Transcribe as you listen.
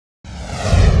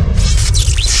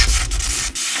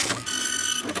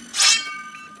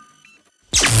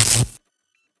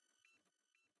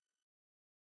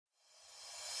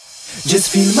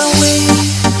Just feel my way.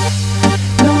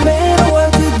 No matter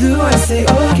what you do, I say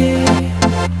okay.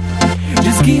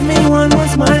 Just give me one more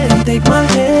smile and take my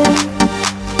hand.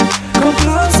 Come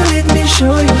closer, let me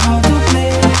show you how to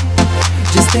play.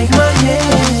 Just take my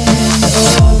hand,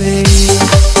 oh babe.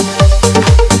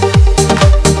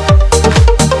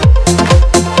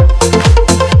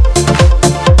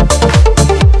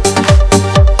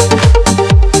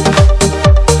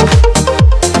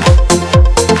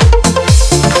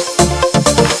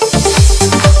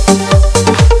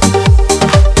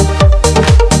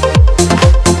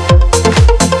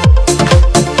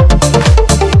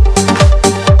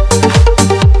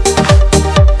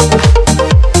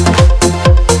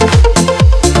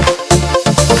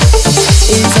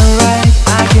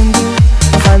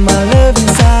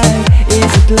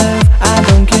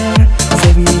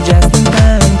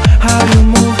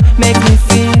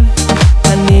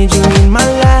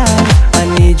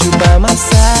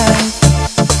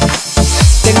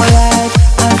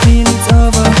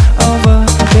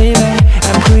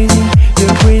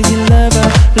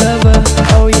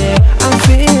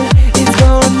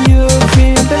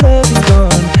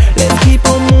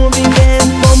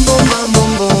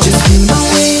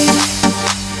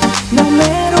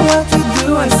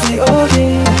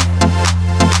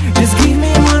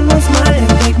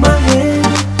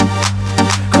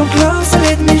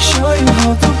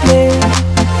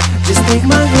 Take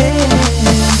my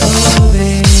hand, oh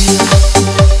babe.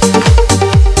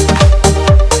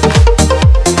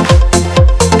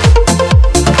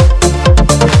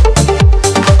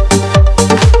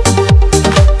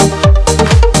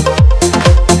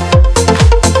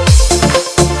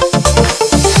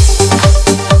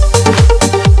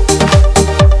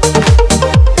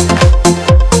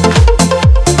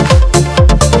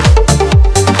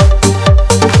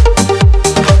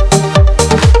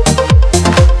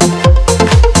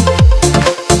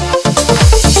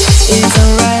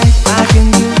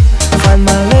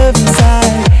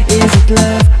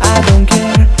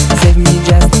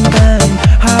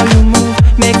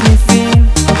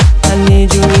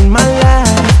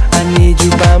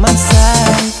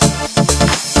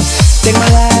 Take my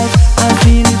life, I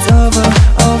feel it's over,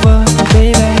 over,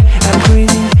 baby. I'm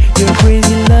crazy, you're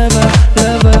crazy lover,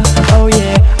 lover. Oh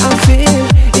yeah, I feel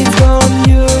it's gone,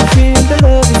 you feel the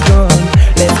love is gone.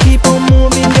 Let's keep on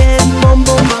moving and boom,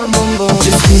 boom, boom, boom, boom.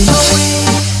 Just feel my way.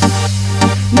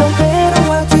 No matter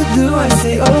what you do, I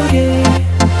say okay.